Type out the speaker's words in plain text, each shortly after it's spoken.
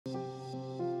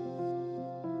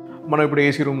మనం ఇప్పుడు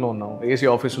ఏసీ రూమ్లో ఉన్నాం, ఏసీ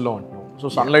ఆఫీసులో ఉంటున్నాం. సో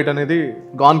సన్లైట్ అనేది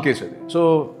గాన్ కేస్ అది. సో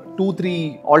 2-3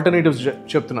 ఆల్టర్నేటివ్స్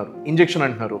చెప్తున్నారు. ఇంజెక్షన్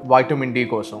అంటున్నారు వైటమిన్ డి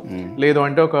కోసం, లేదు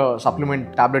అంటే ఒక సప్లిమెంట్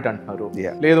టాబ్లెట్ అంటున్నారు,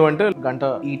 లేదు అంటే గంట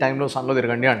ఈ టైంలో సన్లో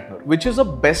తిరగండి అంటున్నారు. Which is the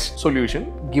best solution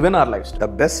given our life style?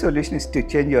 The best solution is to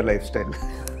change your lifestyle.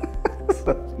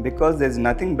 Because there is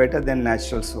nothing better than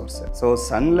natural sources. So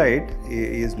sunlight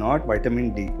is not vitamin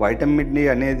D. Vitamin D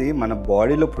అనేది మన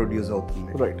బాడీలో produce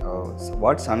అవుతుంది. Right. So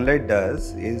what sunlight does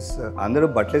is అందరూ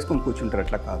బట్టలు వేసుకొని కూర్చుంటారు,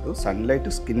 అట్లా కాదు. సన్లైట్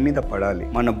స్కిన్ మీద పడాలి.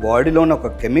 మన బాడీలో ఉన్న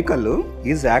ఒక chemical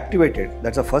is activated.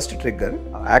 That's the first trigger.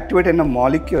 Activate అయిన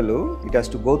molecule it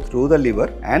has to go through the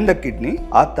liver and the kidney.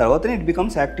 ఆ తర్వాతనే it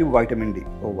becomes active vitamin D.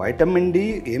 Vitamin D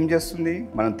ఏం చేస్తుంది?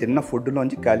 మనం తిన్న ఫుడ్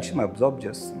లోంచి కాల్షియం అబ్జార్బ్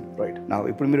చేస్తుంది. రైట్. నా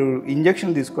ఇప్పుడు మీరు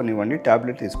ఇంజెక్షన్ తీసుకోనివ్వండి,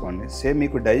 టాబ్లెట్ తీసుకోండి, సేమ్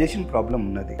మీకు డైజెషన్ ప్రాబ్లం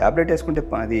ఉన్నది, టాబ్లెట్ వేసుకుంటే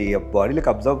అది బాడీలోకి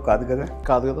అబ్జర్వ్ కాదు కదా.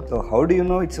 So how do you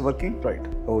know it's working? Right.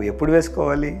 ఎప్పుడు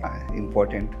వేసుకోవాలి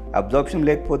ఇంపార్టెంట్. అబ్జార్ప్షన్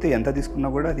లేకపోతే ఎంత తీసుకున్నా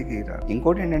కూడా అది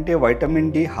ఇంకోటి ఏంటంటే vitamin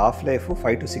D half life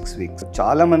 5 to 6 weeks.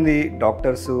 చాలా మంది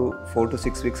డాక్టర్స్ 4 to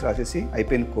 6 weeks రాసేసి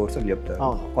అయిపోయిన కోర్స్ అని చెప్తారు.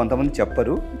 కొంతమంది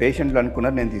చెప్పరు. పేషెంట్లు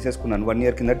అనుకున్నారు నేను తీసేసుకున్నాను 1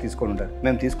 year కింద తీసుకొని ఉంటారు,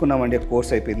 మేము తీసుకున్నామండి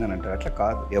కోర్స్ అయిపోయింది అని అంటారు. అట్లా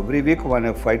కాదు. ఎవ్రీ వీక్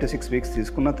 5 to 6 weeks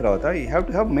తీసుకున్న తర్వాత you have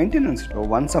to have maintenance.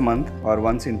 Once a month or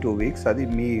once in 2 weeks అది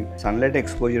మీ సన్లైట్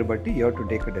ఎక్స్పోజర్ బట్టి you have to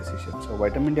take a decision. So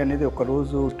vitamin D అనేది ఒక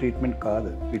రోజు ట్రీట్మెంట్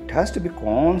కాదు. It has to be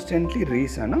constantly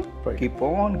reason. Keep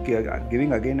on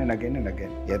giving again and again and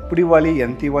again. ఎప్పుడు ఇవ్వాలి,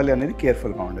 ఎంత ఇవ్వాలి అనేది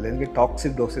కేర్ఫుల్ గా ఉండాలి, ఎందుకంటే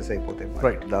టాక్సిక్ డోసెస్ అయిపోతాయి.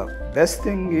 Right. The best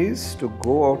thing is to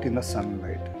go out in the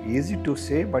sunlight. Easy to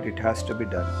say but it has to be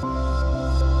done.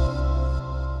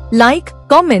 Like,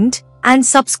 comment and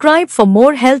subscribe for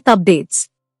more health updates.